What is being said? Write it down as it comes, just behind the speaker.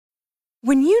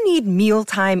When you need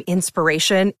mealtime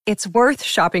inspiration, it's worth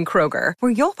shopping Kroger,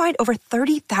 where you'll find over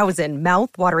 30,000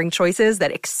 mouth-watering choices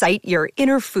that excite your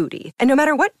inner foodie. And no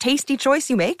matter what tasty choice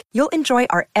you make, you'll enjoy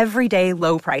our everyday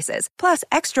low prices, plus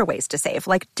extra ways to save,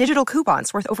 like digital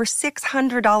coupons worth over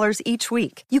 $600 each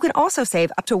week. You can also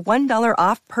save up to $1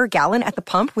 off per gallon at the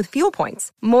pump with fuel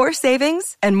points. More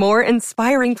savings and more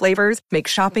inspiring flavors make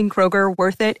shopping Kroger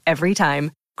worth it every time.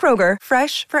 Kroger,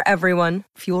 fresh for everyone.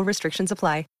 Fuel restrictions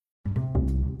apply.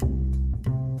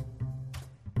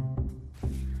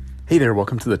 Hey there,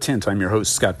 welcome to The Tint. I'm your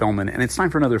host, Scott Bellman, and it's time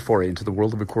for another foray into the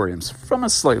world of aquariums from a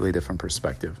slightly different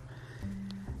perspective.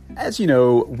 As you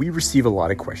know, we receive a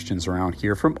lot of questions around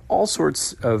here from all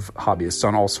sorts of hobbyists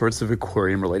on all sorts of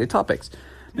aquarium-related topics.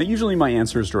 Now, usually my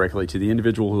answer is directly to the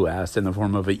individual who asked in the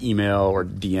form of an email or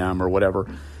DM or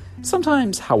whatever.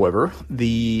 Sometimes, however,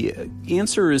 the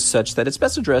answer is such that it's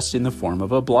best addressed in the form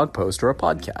of a blog post or a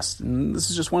podcast, and this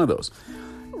is just one of those.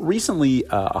 Recently,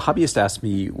 a hobbyist asked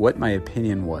me what my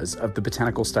opinion was of the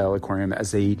botanical style aquarium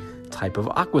as a type of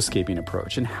aquascaping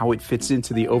approach and how it fits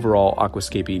into the overall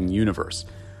aquascaping universe.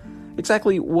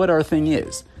 Exactly what our thing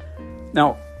is.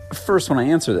 Now, first, when I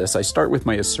answer this, I start with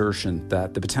my assertion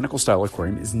that the botanical style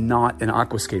aquarium is not an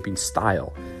aquascaping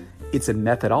style. It's a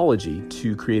methodology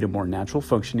to create a more natural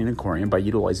functioning aquarium by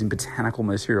utilizing botanical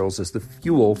materials as the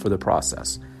fuel for the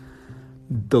process.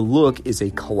 The look is a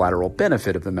collateral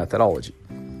benefit of the methodology.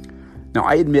 Now,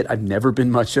 I admit I've never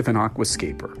been much of an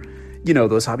aquascaper. You know,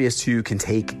 those hobbyists who can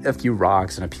take a few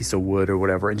rocks and a piece of wood or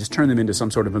whatever and just turn them into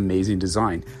some sort of amazing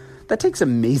design. That takes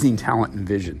amazing talent and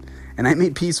vision, and I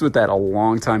made peace with that a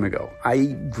long time ago.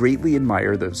 I greatly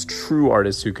admire those true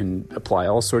artists who can apply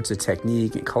all sorts of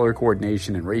technique and color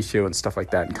coordination and ratio and stuff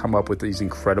like that and come up with these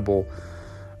incredible,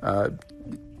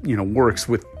 works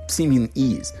with seeming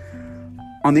ease.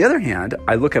 On the other hand,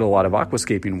 I look at a lot of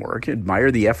aquascaping work, admire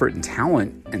the effort and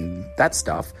talent and that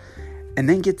stuff, and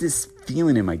then get this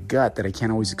feeling in my gut that I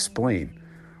can't always explain.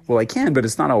 Well, I can, but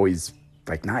it's not always,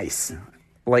 nice.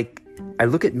 I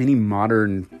look at many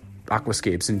modern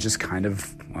aquascapes and just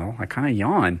I kind of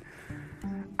yawn.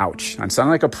 Ouch. I'm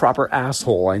sounding like a proper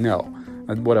asshole, I know.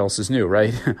 What else is new,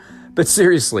 right? But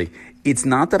seriously, it's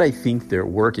not that I think their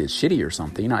work is shitty or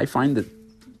something. I find that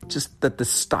the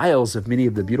styles of many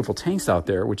of the beautiful tanks out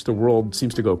there, which the world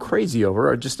seems to go crazy over,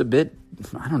 are just a bit,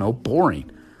 boring.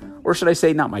 Or should I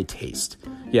say, not my taste.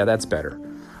 Yeah, that's better.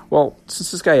 Well,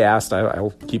 since this guy asked,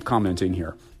 I'll keep commenting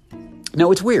here. Now,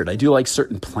 it's weird. I do like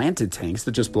certain planted tanks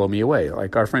that just blow me away.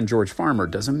 Like our friend George Farmer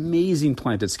does amazing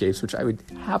planted scapes, which I would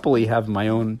happily have in my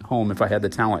own home if I had the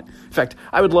talent. In fact,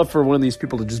 I would love for one of these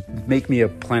people to just make me a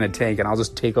planted tank and I'll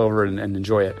just take over and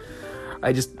enjoy it.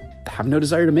 I just have no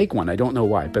desire to make one. I don't know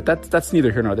why, but that's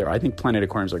neither here nor there. I think planted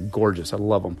aquariums are gorgeous. I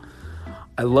love them.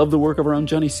 I love the work of our own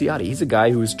Johnny Ciotti. He's a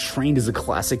guy who was trained as a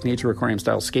classic nature aquarium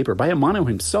style scaper by Amano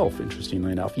himself,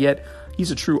 interestingly enough, yet he's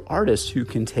a true artist who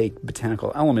can take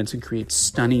botanical elements and create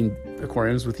stunning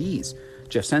aquariums with ease.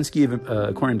 Jeff Sensky of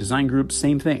Aquarium Design Group,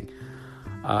 same thing.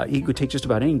 He could take just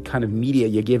about any kind of media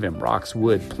you give him, rocks,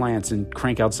 wood, plants, and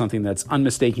crank out something that's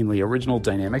unmistakably original,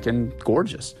 dynamic, and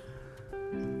gorgeous.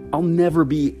 I'll never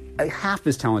be half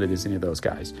as talented as any of those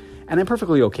guys, and I'm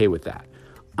perfectly okay with that.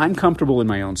 I'm comfortable in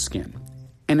my own skin,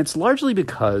 and it's largely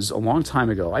because a long time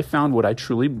ago I found what I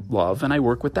truly love, and I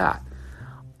work with that.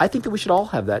 I think that we should all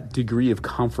have that degree of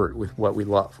comfort with what we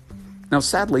love. Now,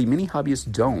 sadly, many hobbyists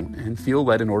don't and feel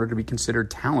that in order to be considered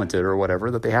talented or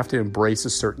whatever, that they have to embrace a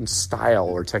certain style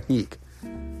or technique.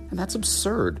 And that's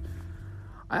absurd.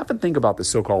 I often think about the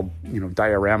so-called,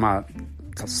 diorama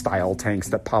style tanks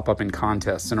that pop up in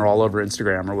contests and are all over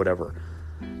Instagram or whatever.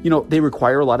 They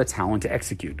require a lot of talent to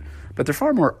execute, but they're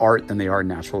far more art than they are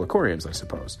natural aquariums, I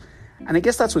suppose. And I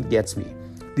guess that's what gets me.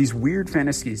 These weird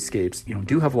fantasy scapes,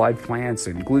 do have live plants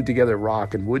and glued together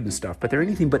rock and wood and stuff, but they're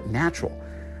anything but natural.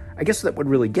 I guess that what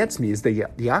really gets me is the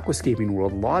aquascaping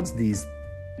world lauds these,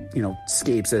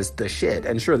 scapes as the shit.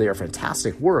 And sure, they are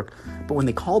fantastic work, but when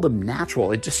they call them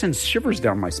natural, it just sends shivers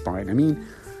down my spine. I mean,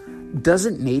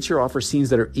 doesn't nature offer scenes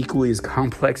that are equally as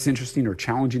complex, interesting, or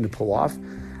challenging to pull off?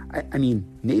 I mean,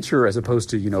 nature, as opposed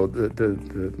to,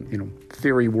 the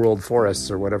fairy world forests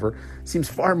or whatever, seems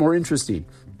far more interesting,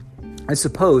 I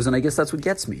suppose, and I guess that's what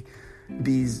gets me.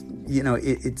 These,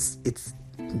 it's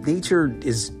nature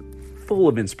is full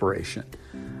of inspiration,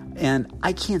 and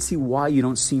I can't see why you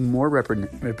don't see more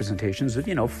representations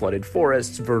of, flooded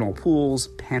forests, vernal pools,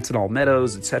 Pantanal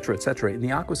meadows, etc., in the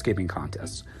aquascaping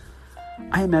contests.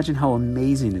 I imagine how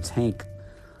amazing a tank,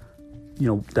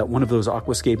 that one of those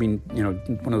aquascaping,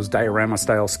 one of those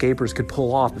diorama-style scapers could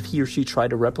pull off if he or she tried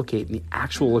to replicate in the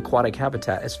actual aquatic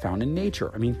habitat as found in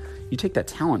nature. I mean, you take that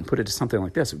talent and put it to something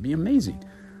like this, it would be amazing.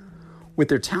 With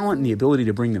their talent and the ability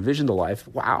to bring the vision to life,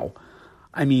 wow.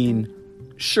 I mean,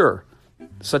 sure,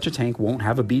 such a tank won't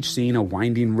have a beach scene, a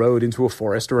winding road into a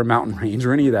forest or a mountain range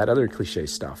or any of that other cliche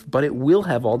stuff, but it will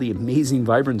have all the amazing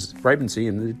vibrancy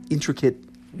and the intricate,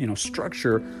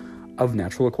 structure of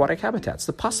natural aquatic habitats.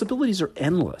 The possibilities are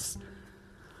endless.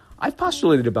 I've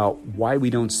postulated about why we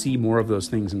don't see more of those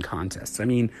things in contests. I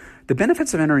mean, the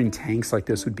benefits of entering tanks like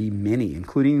this would be many,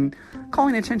 including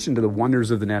calling attention to the wonders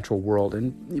of the natural world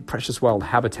and the precious wild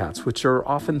habitats, which are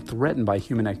often threatened by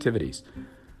human activities.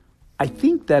 I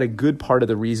think that a good part of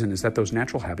the reason is that those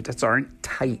natural habitats aren't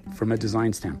tight from a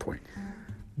design standpoint.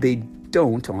 They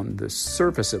don't, on the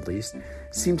surface at least,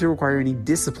 seem to require any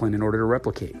discipline in order to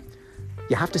replicate.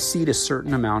 You have to cede a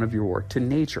certain amount of your work to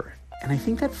nature. And I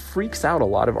think that freaks out a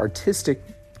lot of artistic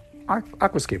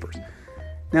aquascapers.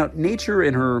 Now, nature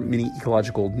in her many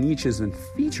ecological niches and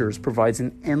features provides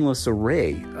an endless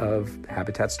array of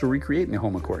habitats to recreate in a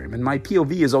home aquarium. And my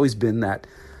POV has always been that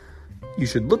you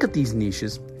should look at these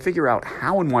niches, figure out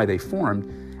how and why they formed,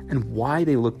 and why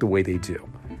they look the way they do.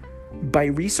 By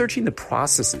researching the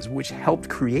processes which helped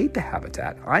create the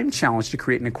habitat, I'm challenged to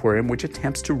create an aquarium which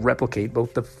attempts to replicate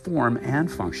both the form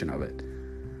and function of it.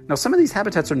 Now, some of these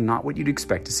habitats are not what you'd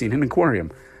expect to see in an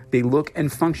aquarium. They look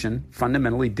and function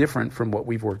fundamentally different from what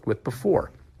we've worked with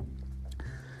before.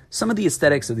 Some of the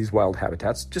aesthetics of these wild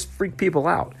habitats just freak people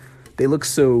out. They look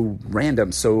so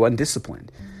random, so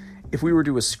undisciplined. If we were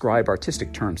to ascribe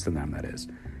artistic terms to them, that is.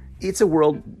 It's a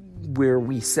world where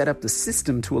we set up the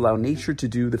system to allow nature to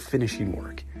do the finishing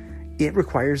work. It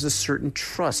requires a certain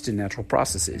trust in natural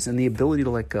processes and the ability to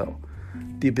let go.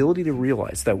 The ability to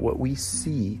realize that what we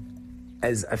see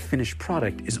as a finished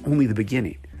product is only the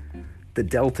beginning. The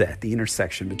delta at the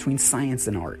intersection between science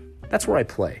and art. That's where I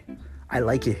play. I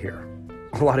like it here.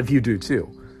 A lot of you do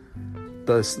too.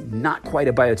 Thus, not quite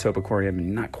a biotope aquarium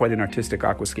and not quite an artistic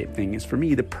aquascape thing is for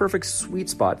me the perfect sweet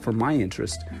spot for my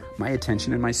interest, my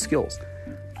attention, and my skills.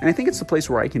 And I think it's the place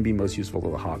where I can be most useful to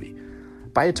the hobby.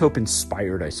 Biotope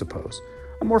inspired, I suppose.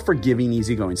 A more forgiving,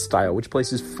 easygoing style which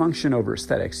places function over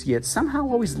aesthetics, yet somehow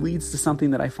always leads to something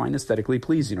that I find aesthetically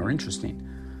pleasing or interesting.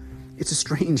 It's a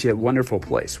strange yet wonderful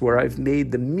place where I've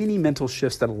made the mini mental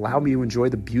shifts that allow me to enjoy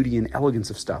the beauty and elegance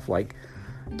of stuff like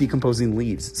decomposing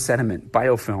leaves, sediment,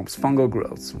 biofilms, fungal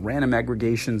growths, random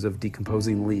aggregations of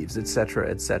decomposing leaves, etc.,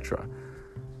 etc.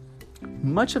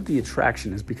 Much of the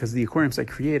attraction is because the aquariums I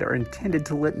create are intended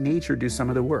to let nature do some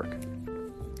of the work.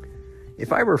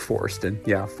 If I were forced, and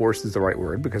yeah, forced is the right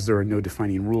word because there are no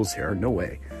defining rules here, no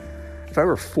way. If I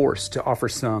were forced to offer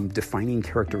some defining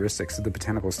characteristics of the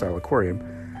botanical style aquarium,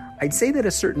 I'd say that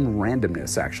a certain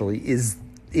randomness actually is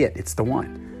it. It's the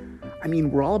one. I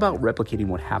mean, we're all about replicating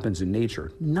what happens in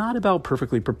nature, not about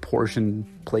perfectly proportioned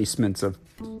placements of,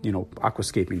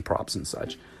 aquascaping props and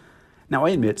such. Now,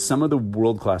 I admit some of the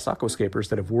world-class aquascapers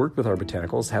that have worked with our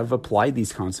botanicals have applied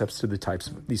these concepts to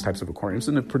these types of aquariums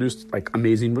and have produced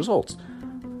amazing results.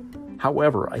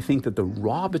 However, I think that the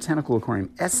raw botanical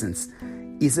aquarium essence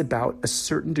is about a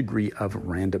certain degree of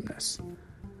randomness.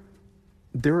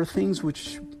 There are things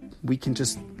which we can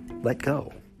just let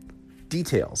go.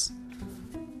 Details.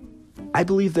 I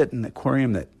believe that an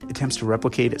aquarium that attempts to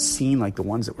replicate a scene like the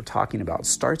ones that we're talking about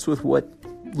starts with what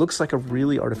looks like a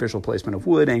really artificial placement of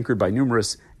wood anchored by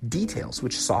numerous details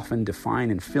which soften, define,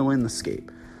 and fill in the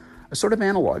scape. A sort of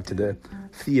analog to the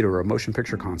theater or motion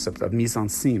picture concept of mise en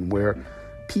scene, where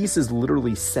pieces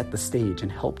literally set the stage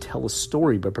and help tell a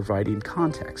story by providing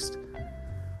context.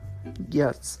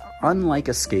 Yes, unlike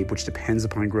a scape, which depends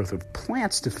upon growth of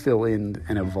plants to fill in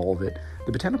and evolve it,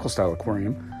 the botanical style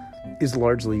aquarium is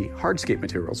largely hardscape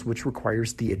materials, which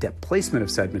requires the adept placement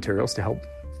of said materials to help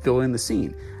fill in the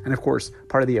scene. And of course,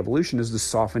 part of the evolution is the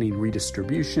softening,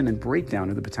 redistribution, and breakdown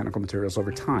of the botanical materials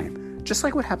over time, just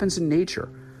like what happens in nature.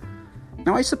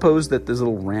 Now, I suppose that this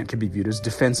little rant can be viewed as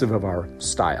defensive of our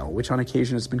style, which on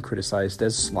occasion has been criticized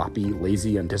as sloppy,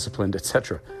 lazy, undisciplined,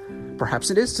 etc.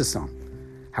 Perhaps it is to some.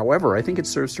 However, I think it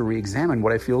serves to re-examine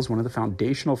what I feel is one of the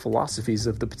foundational philosophies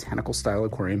of the botanical style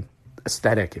aquarium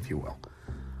aesthetic, if you will.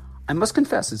 I must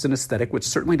confess it's an aesthetic which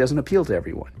certainly doesn't appeal to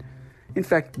everyone. In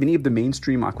fact, many of the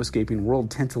mainstream aquascaping world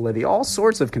tend to levy all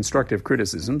sorts of constructive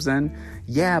criticisms and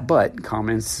but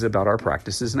comments about our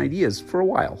practices and ideas for a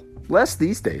while. Less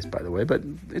these days, by the way, but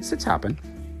it's happened.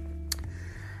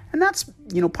 And that's,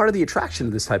 part of the attraction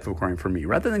of this type of aquarium for me.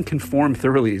 Rather than conform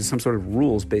thoroughly to some sort of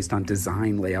rules based on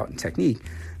design, layout, and technique,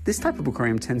 This type of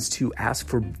aquarium tends to ask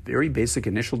for very basic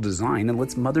initial design and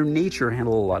lets Mother Nature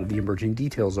handle a lot of the emerging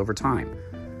details over time.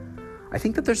 I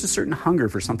think that there's a certain hunger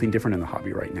for something different in the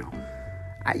hobby right now.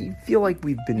 I feel like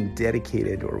we've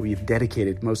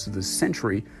dedicated most of this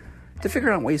century to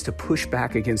figure out ways to push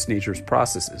back against nature's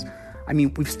processes. I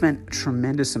mean, we've spent a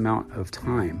tremendous amount of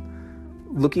time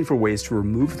looking for ways to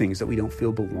remove things that we don't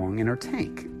feel belong in our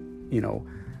tank.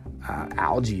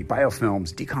 Algae,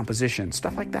 biofilms, decomposition,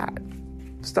 stuff like that.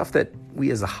 Stuff that we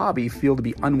as a hobby feel to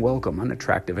be unwelcome,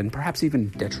 unattractive, and perhaps even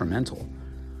detrimental.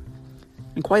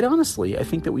 And quite honestly, I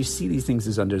think that we see these things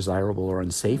as undesirable or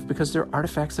unsafe because they're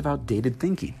artifacts of outdated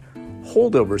thinking,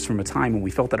 holdovers from a time when we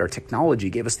felt that our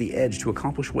technology gave us the edge to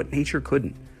accomplish what nature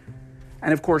couldn't.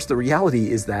 And of course, the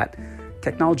reality is that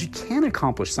technology can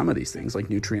accomplish some of these things like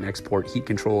nutrient export, heat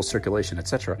control, circulation,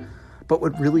 etc. But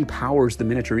what really powers the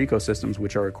miniature ecosystems,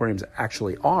 which our aquariums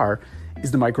actually are,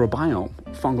 is the microbiome,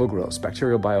 fungal growths,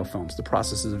 bacterial biofilms, the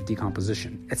processes of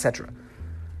decomposition, etc.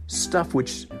 Stuff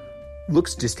which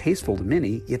looks distasteful to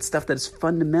many, yet stuff that is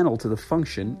fundamental to the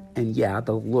function and,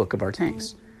 the look of our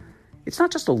tanks. It's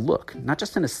not just a look, not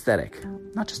just an aesthetic,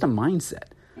 not just a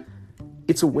mindset.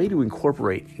 It's a way to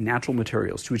incorporate natural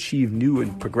materials to achieve new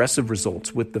and progressive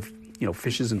results with the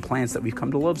fishes and plants that we've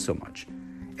come to love so much.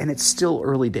 And it's still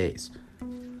early days.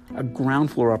 A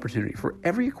ground floor opportunity for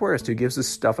every aquarist who gives this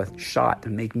stuff a shot to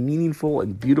make meaningful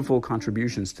and beautiful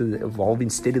contributions to the evolving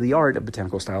state-of-the-art of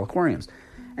botanical-style aquariums,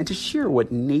 and to share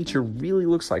what nature really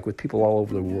looks like with people all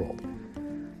over the world.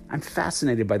 I'm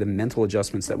fascinated by the mental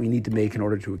adjustments that we need to make in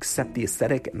order to accept the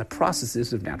aesthetic and the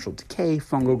processes of natural decay,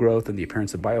 fungal growth, and the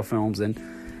appearance of biofilms, and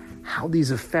how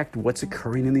these affect what's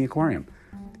occurring in the aquarium.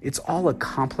 It's all a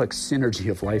complex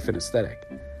synergy of life and aesthetic.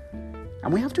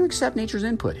 And we have to accept nature's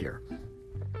input here.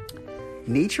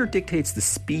 Nature dictates the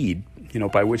speed,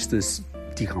 by which this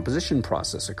decomposition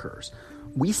process occurs.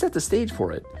 We set the stage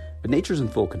for it, but nature's in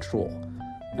full control.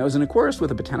 Now, as an aquarist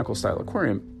with a botanical-style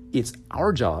aquarium, it's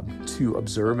our job to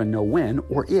observe and know when,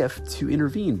 or if, to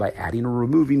intervene by adding or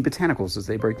removing botanicals as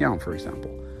they break down, for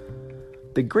example.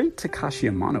 The great Takashi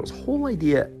Amano's whole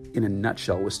idea in a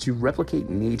nutshell was to replicate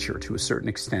nature to a certain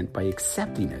extent by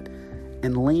accepting it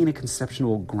and laying a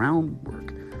conceptual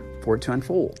groundwork for it to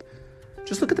unfold.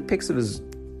 Just look at the pics of his,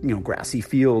 grassy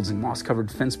fields and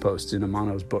moss-covered fence posts in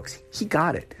Amano's books. He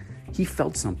got it. He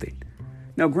felt something.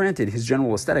 Now, granted, his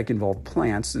general aesthetic involved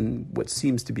plants and what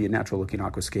seems to be a natural-looking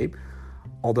aquascape,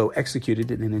 although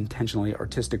executed in an intentionally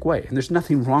artistic way. And there's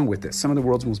nothing wrong with this. Some of the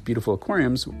world's most beautiful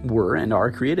aquariums were and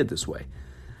are created this way.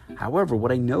 However,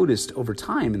 what I noticed over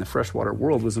time in the freshwater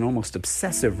world was an almost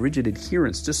obsessive, rigid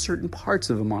adherence to certain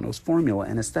parts of Amano's formula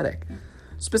and aesthetic.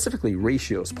 Specifically,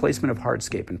 ratios, placement of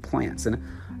hardscape and plants, and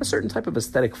a certain type of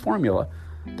aesthetic formula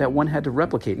that one had to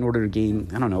replicate in order to gain,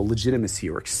 legitimacy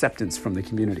or acceptance from the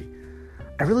community.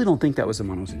 I really don't think that was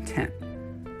Amano's intent.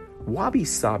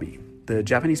 Wabi-sabi, the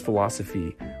Japanese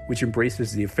philosophy which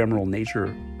embraces the ephemeral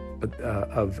nature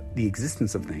of the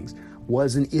existence of things,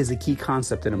 was and is a key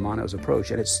concept in Amano's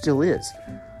approach, and it still is.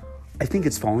 I think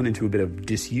it's fallen into a bit of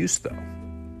disuse, though,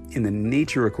 in the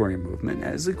nature aquarium movement,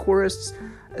 as aquarists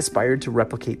aspired to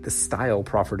replicate the style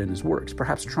proffered in his works,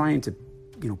 perhaps trying to,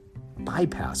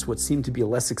 bypass what seemed to be a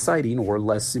less exciting or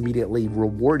less immediately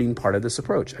rewarding part of this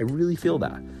approach. I really feel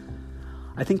that.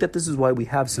 I think that this is why we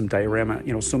have so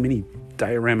many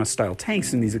diorama-style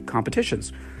tanks in these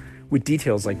competitions, with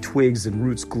details like twigs and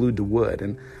roots glued to wood.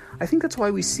 And I think that's why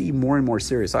we see more and more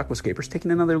serious aquascapers taking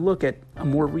another look at a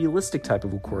more realistic type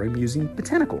of aquarium using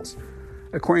botanicals.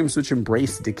 Aquariums which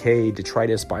embrace decay,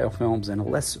 detritus, biofilms, and a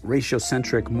less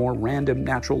ratiocentric, more random,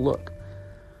 natural look.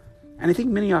 And I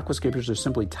think many aquascapers are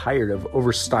simply tired of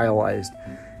over-stylized,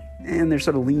 and they're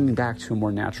sort of leaning back to a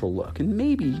more natural look. And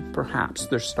maybe, perhaps,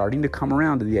 they're starting to come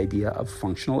around to the idea of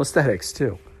functional aesthetics,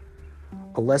 too.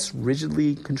 A less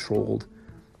rigidly controlled,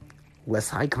 less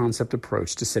high-concept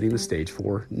approach to setting the stage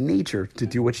for nature to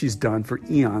do what she's done for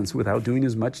eons without doing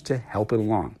as much to help it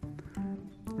along.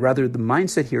 Rather, the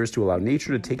mindset here is to allow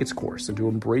nature to take its course and to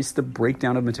embrace the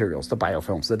breakdown of materials, the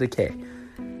biofilms, the decay,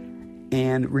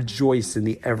 and rejoice in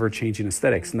the ever-changing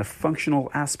aesthetics and the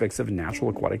functional aspects of a natural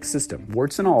aquatic system,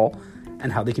 warts and all,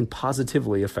 and how they can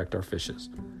positively affect our fishes.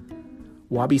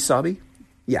 Wabi-sabi?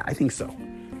 Yeah, I think so.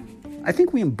 I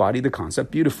think we embody the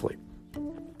concept beautifully.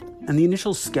 And the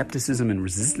initial skepticism and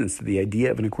resistance to the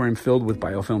idea of an aquarium filled with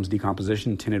biofilms,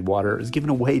 decomposition, tinted water is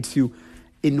given way to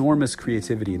enormous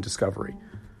creativity and discovery.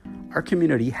 Our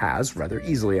community has, rather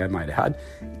easily I might add,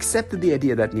 accepted the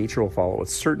idea that nature will follow a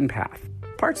certain path,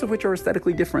 parts of which are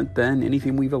aesthetically different than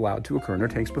anything we've allowed to occur in our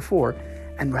tanks before,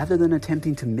 and rather than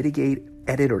attempting to mitigate,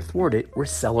 edit, or thwart it, we're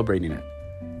celebrating it.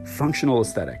 Functional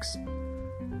aesthetics.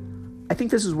 I think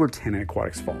this is where Tannin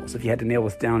Aquatics falls. If you had to nail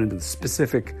it down into the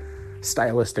specific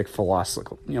stylistic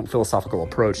philosophical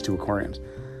approach to aquariums,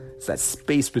 it's that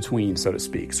space between, so to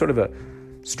speak, sort of a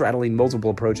straddling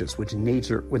multiple approaches with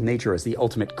nature as the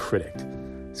ultimate critic.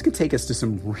 This could take us to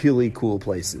some really cool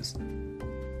places.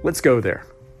 Let's go there.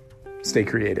 Stay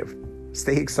creative,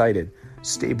 stay excited,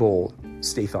 stay bold,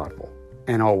 stay thoughtful,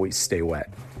 and always stay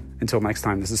wet. Until next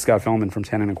time, this is Scott Fellman from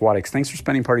Tannin Aquatics. Thanks for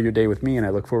spending part of your day with me, and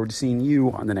I look forward to seeing you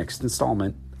on the next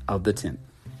installment of The Tint.